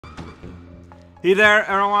Hey there,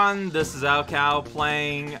 everyone. This is Alcow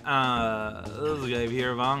playing. This guy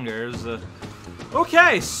here, Vangers.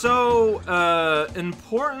 Okay, so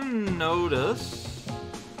important notice.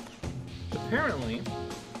 Apparently,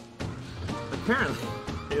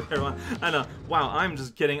 hey there, everyone. I know. Wow, I'm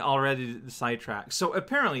just getting already sidetracked. So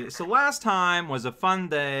apparently, last time was a fun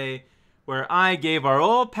day where I gave our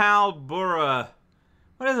old pal Bura.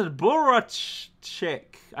 What is it?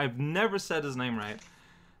 Chick. I've never said his name right.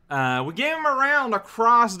 We gave him a round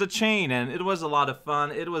across the chain, and it was a lot of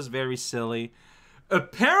fun. It was very silly.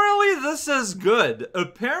 Apparently, this is good.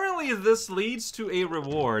 Apparently, this leads to a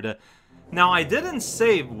reward. Now, I didn't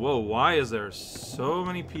save. Whoa, why is there so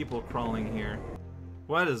many people crawling here?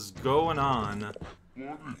 What is going on?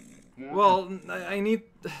 Well, I need...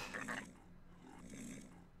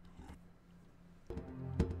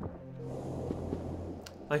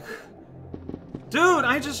 Like... Dude,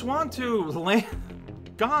 I just want to land...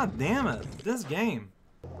 God damn it, this game.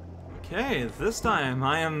 Okay, this time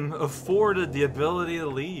I am afforded the ability to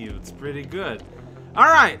leave. It's pretty good.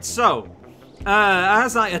 Alright, so,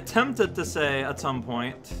 as I attempted to say at some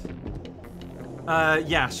point,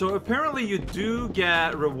 yeah, so apparently you do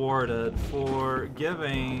get rewarded for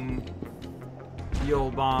giving the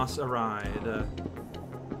old boss a ride.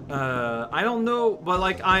 I don't know, but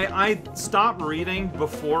like, I stopped reading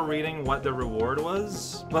before reading what the reward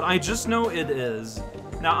was, but I just know it is.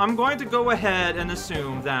 Now, I'm going to go ahead and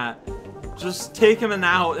assume that just taking him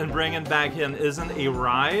out and bringing back in isn't a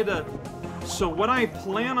ride. So what I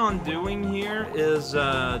plan on doing here is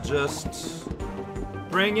just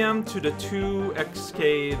bring him to the 2X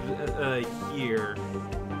cave here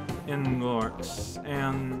in Lorx.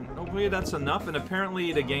 And hopefully that's enough, and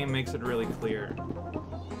apparently the game makes it really clear.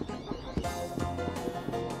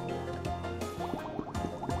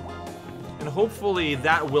 And hopefully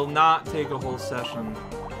that will not take a whole session.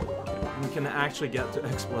 We can actually get to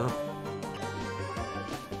xplo.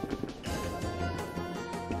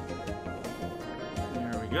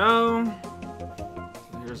 There we go.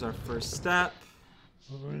 So here's our first step.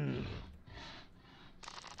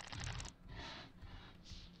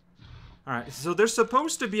 Alright, so there's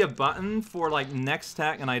supposed to be a button for like next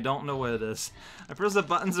tech, and I don't know what it is. I pressed the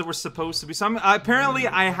buttons that were supposed to be. So apparently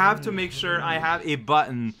I have to make sure I have a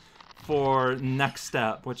button for next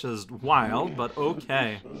step, which is wild, but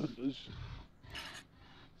okay.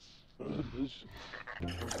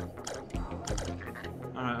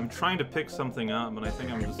 Alright, I'm trying to pick something up, but I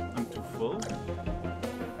think I'm too full.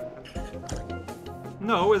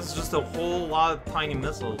 No, it's just a whole lot of tiny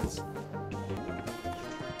missiles.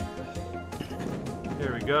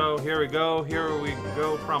 Here we go, here we go, here we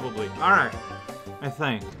go, probably. Alright, I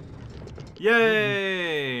think.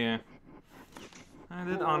 Yay! I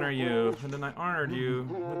did honor you, and then I honored you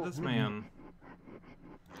with this man.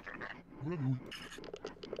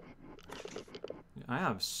 I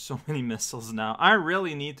have so many missiles now. I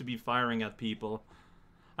really need to be firing at people.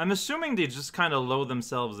 I'm assuming they just kind of load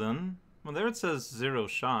themselves in. Well, there it says 0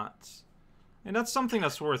 shots. And that's something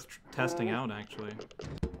that's worth testing out, actually.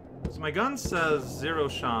 So my gun says 0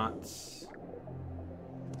 shots.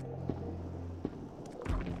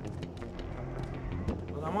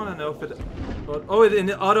 I want to know if it... Oh, it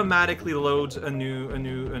automatically loads a new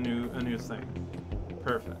thing.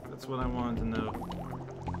 Perfect. That's what I wanted to know.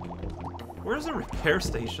 Where's the repair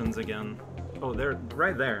stations again? Oh, they're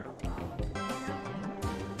right there.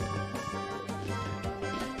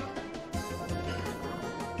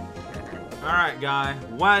 Alright, guy.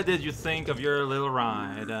 What did you think of your little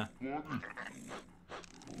ride?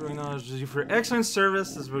 Acknowledges you for excellent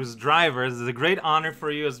service as driver. This is a great honor for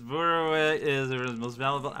you, as Burrow is the most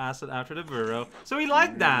valuable asset after the Burrow. So we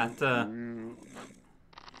like that.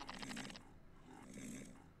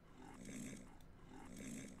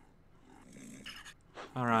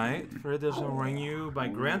 Alright, for additional ring you by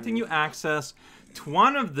granting you access to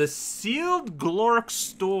one of the sealed Glork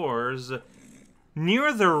stores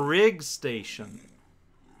near the rig station.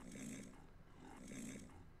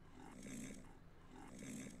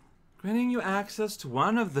 Granting you access to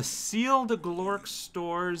one of the sealed Glork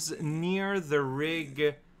stores near the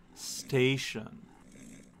rig station.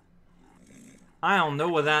 I don't know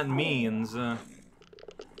what that means,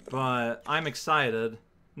 but I'm excited.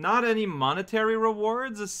 Not any monetary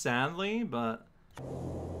rewards, sadly, but...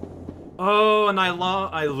 Oh, and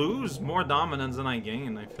I lose more dominance than I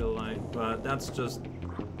gain, I feel like. But that's just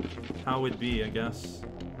how it be, I guess.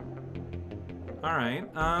 Alright,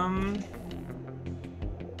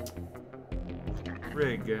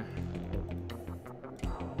 rig.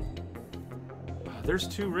 There's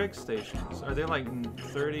 2 rig stations. Are they like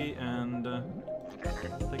 30 and...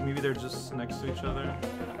 like maybe they're just next to each other?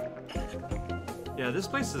 Yeah, this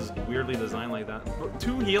place is weirdly designed like that.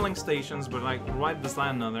 2 healing stations, but like right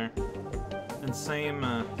beside another. And same,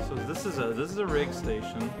 so this is a rig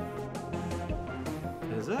station.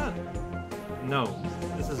 Is it? No,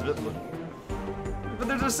 this is Vitla. But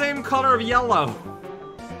they're the same color of yellow.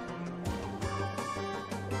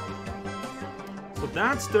 So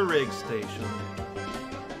that's the rig station.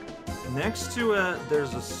 Next to it,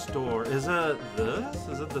 there's a store. Is it this?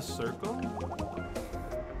 Is it the circle?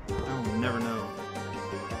 I'll never know.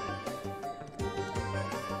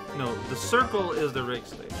 No, the circle is the rig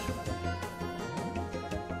station.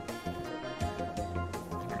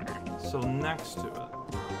 So next to it,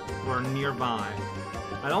 or nearby.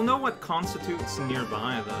 I don't know what constitutes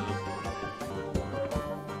nearby, though.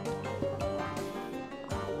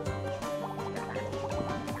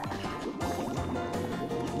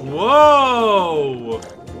 Whoa!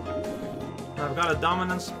 I've got a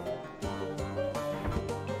dominance.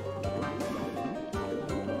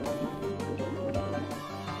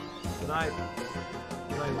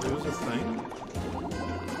 Did I lose a thing?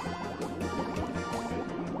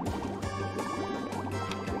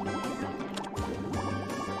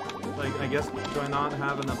 Like, I guess, do I not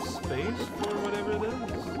have enough space for whatever it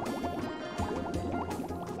is?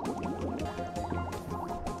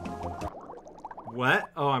 What?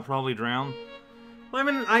 Oh, I probably drowned. Well,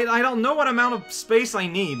 I mean, I don't know what amount of space I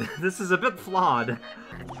need. This is a bit flawed.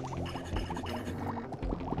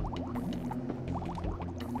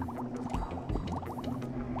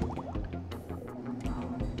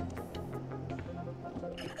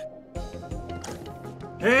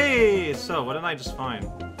 Hey! So, what did I just find?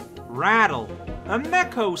 Rattle! A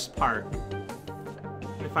Mechos part!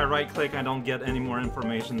 If I right-click, I don't get any more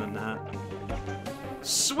information than that.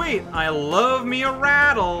 Sweet! I love me a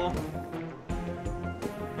rattle!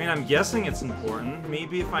 I mean, I'm guessing it's important.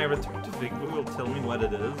 Maybe if I return to Vigbu, it'll tell me what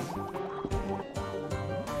it is.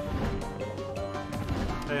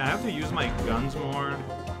 Hey, I have to use my guns more.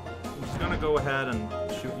 I'm just gonna go ahead and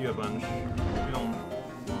shoot you a bunch. We don't...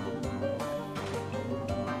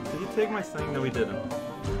 Did he take my thing? No, he didn't.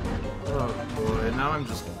 Oh boy, now I'm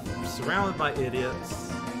just surrounded by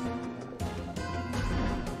idiots.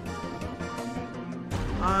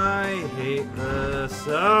 I hate this.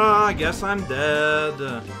 I guess I'm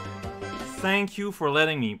dead. Thank you for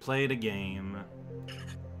letting me play the game.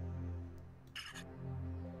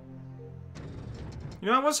 You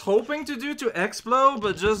know, I was hoping to do to xplo,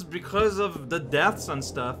 but just because of the deaths and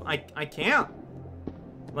stuff, I can't.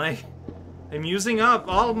 Like, I'm using up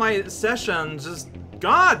all of my sessions, just...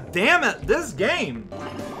 God damn it, this game!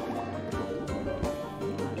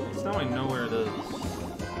 So now I know where it is.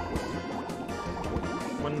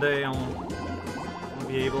 One day I'll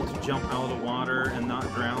be able to jump out of the water and not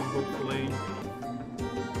drown, hopefully.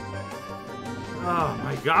 Oh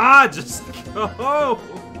my god, just go!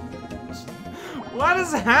 What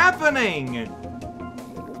is happening?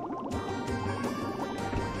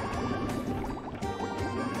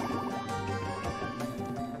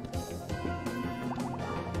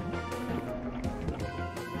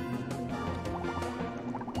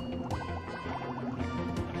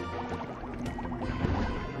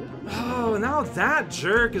 Oh, now that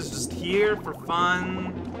jerk is just here for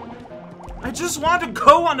fun. I just want to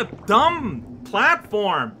go on a dumb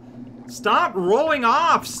platform. Stop rolling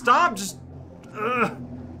off. Stop just...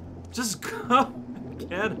 Just go.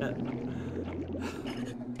 Get it.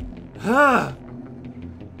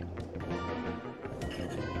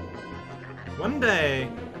 One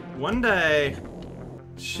day.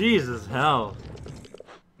 Jesus hell.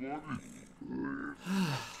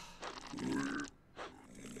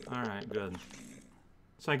 Alright, good.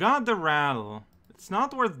 So I got the rattle. It's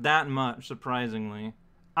not worth that much, surprisingly.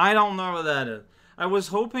 I don't know what that is. I was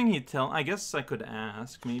hoping he'd tell... I guess I could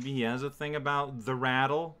ask. Maybe he has a thing about the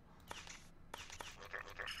rattle.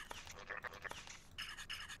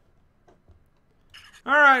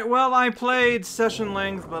 Alright, well, I played session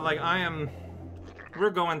length, but, like, we're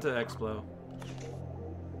going to xplo.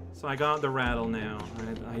 So I got the rattle now.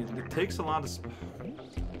 It takes a lot of... I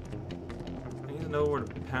need to know where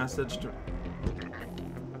the passage to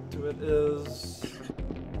it is.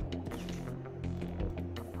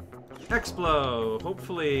 xplo!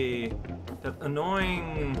 Hopefully that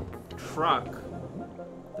annoying truck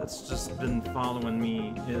that's just been following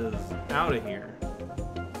me is out of here.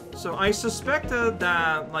 So I suspected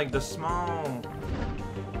that, like, the small...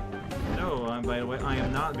 No, by the way, I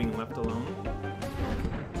am not being left alone.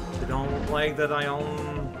 I don't like that I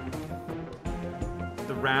own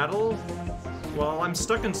the rattle. Well, I'm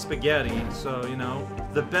stuck in spaghetti, so, you know,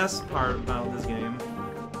 the best part about this game.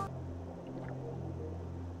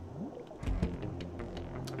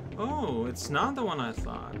 Oh, it's not the one I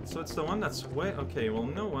thought. So it's the one that's way... Okay, well,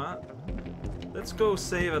 you know what? Let's go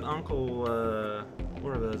save at Uncle,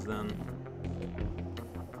 where it is then.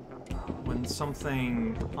 When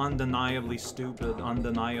something undeniably stupid,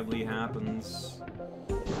 undeniably happens.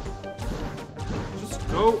 Just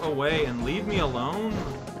go away and leave me alone.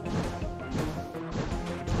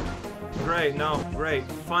 Great, no, great.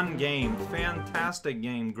 Fun game. Fantastic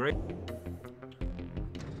game. Great.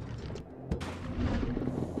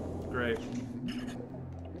 Great.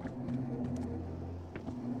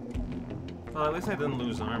 Well, at least I didn't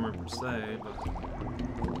lose armor per se, but...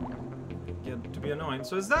 Get to be annoying.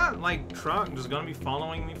 So is that, like, truck just gonna be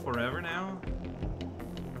following me forever now?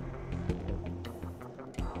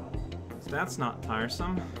 That's not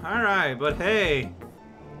tiresome. Alright, but hey!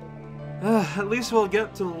 At least we'll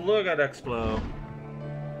get to look at xplo.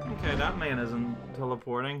 Okay, that man isn't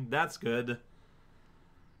teleporting. That's good.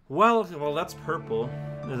 Well, that's purple.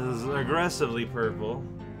 This is aggressively purple.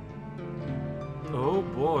 Oh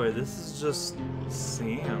boy, this is just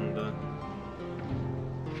sand.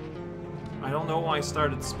 I don't know why I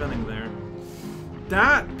started spinning there.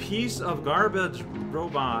 That piece of garbage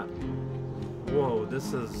robot. Whoa,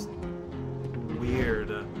 this is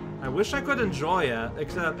weird. I wish I could enjoy it,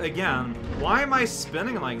 except, again, why am I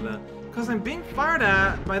spinning like that? Because I'm being fired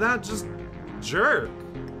at by that just jerk.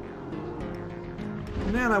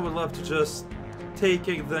 Man, I would love to just take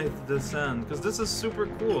this end, because this is super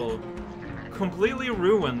cool. Completely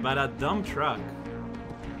ruined by that dumb truck.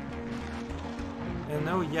 And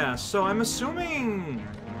oh yeah, so I'm assuming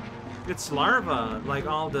it's larva, like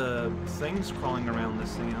all the things crawling around the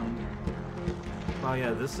sand. Oh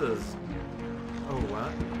yeah, this is... Oh,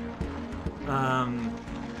 what?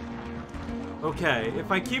 Okay,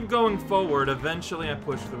 if I keep going forward, eventually I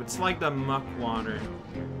push through. It's like the muck water.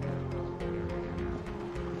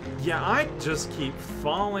 Yeah, I just keep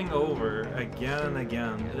falling over again and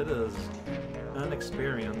again. It is an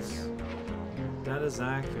experience. That is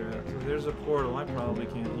accurate. So there's a portal I probably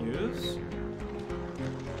can't use.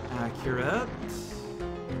 Accurate.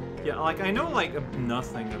 Yeah, like, I know, like,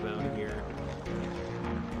 nothing about here.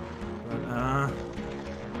 But,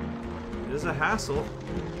 it is a hassle.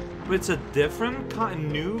 But it's a different,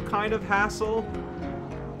 new kind of hassle.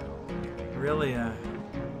 Really,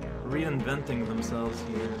 reinventing themselves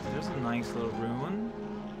here. There's a nice little ruin.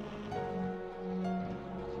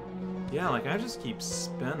 Yeah, like, I just keep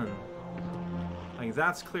spinning. Like,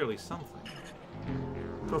 that's clearly something.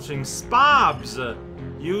 Pushing spobs!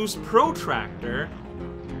 Use protractor.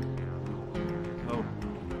 Oh.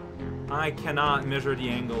 I cannot measure the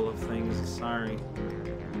angle of things, sorry.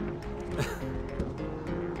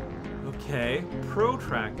 Okay,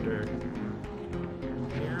 protractor.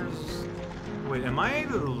 Here's... Wait, am I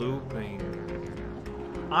looping?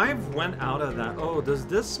 I've went out of that. Oh, does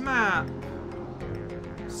this map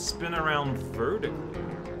spin around vertically?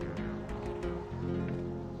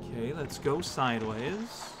 Okay, let's go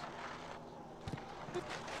sideways.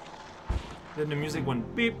 Then the music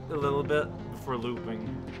went beep a little bit before looping.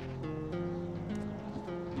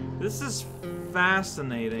 This is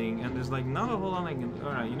fascinating, and there's like not a whole lot I can...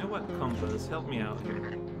 Alright, you know what? Compass, help me out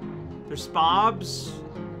here. There's spobs.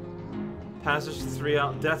 Passage 3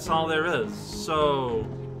 out. That's all there is. So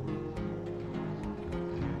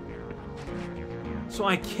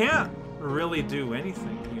I can't really do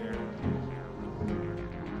anything here.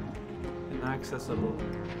 Inaccessible.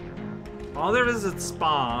 All there is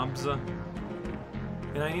spobs.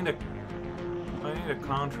 And I need a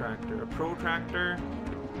contractor, a protractor.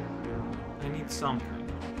 I need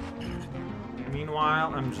something.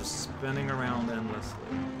 Meanwhile, I'm just spinning around endlessly.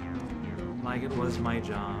 Like it was my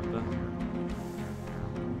job.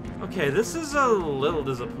 Okay, this is a little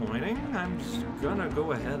disappointing. I'm just gonna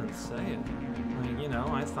go ahead and say it. Like, you know,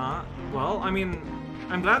 I thought... Well, I mean,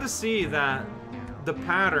 I'm glad to see that the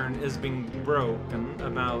pattern is being broken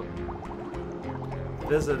about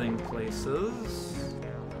visiting places.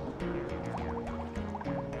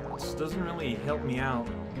 This doesn't really help me out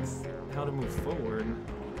with how to move forward.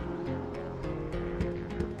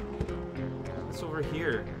 What's over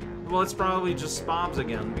here? Well, it's probably just spobs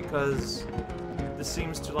again, because this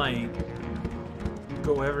seems to, like,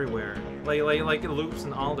 go everywhere. Like it loops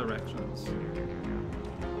in all directions.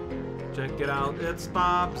 Check it out, it's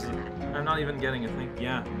spobs! I'm not even getting a thing.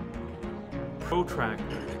 Yeah.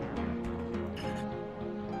 Protractor.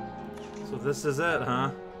 So this is it,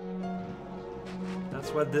 huh?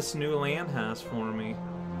 That's what this new land has for me.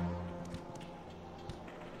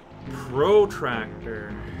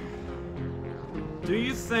 Protractor. Do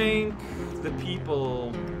you think the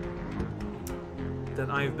people that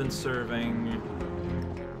I've been serving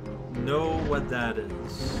know what that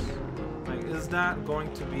is. Like, is that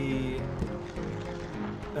going to be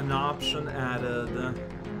an option added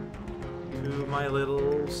to my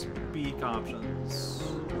little speak options?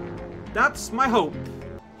 That's my hope.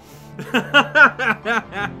 Okay.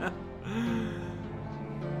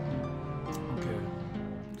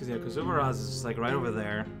 Because, yeah, Uberaz is just, like, right over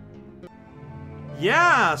there.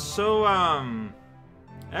 Yeah, so,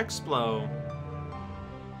 xplo.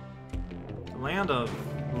 The land of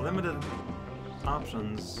limited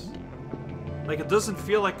options. Like, it doesn't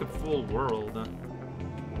feel like a full world.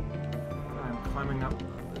 I'm climbing up.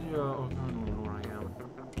 Yeah, oh, I don't know where I am.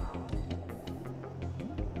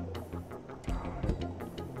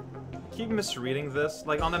 I keep misreading this.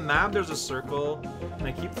 Like, on the map, there's a circle, and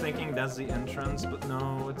I keep thinking that's the entrance, but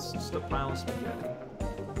no, it's just a pile of spaghetti.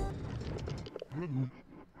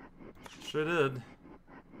 Sure did.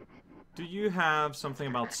 Do you have something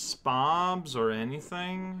about spobs or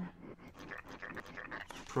anything?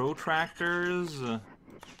 Protractors?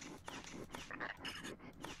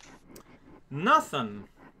 Nothing.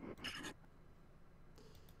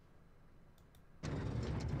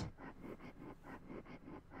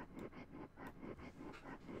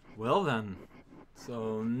 Well then.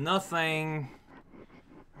 So nothing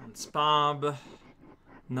on spob.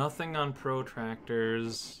 Nothing on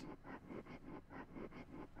protractors.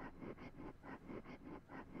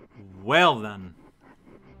 Well then.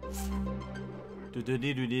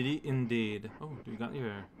 Indeed. Oh, you got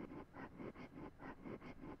your...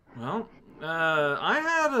 Well, I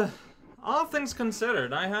had all things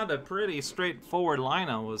considered, I had a pretty straightforward line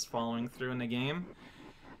I was following through in the game.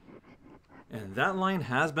 And that line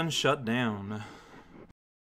has been shut down.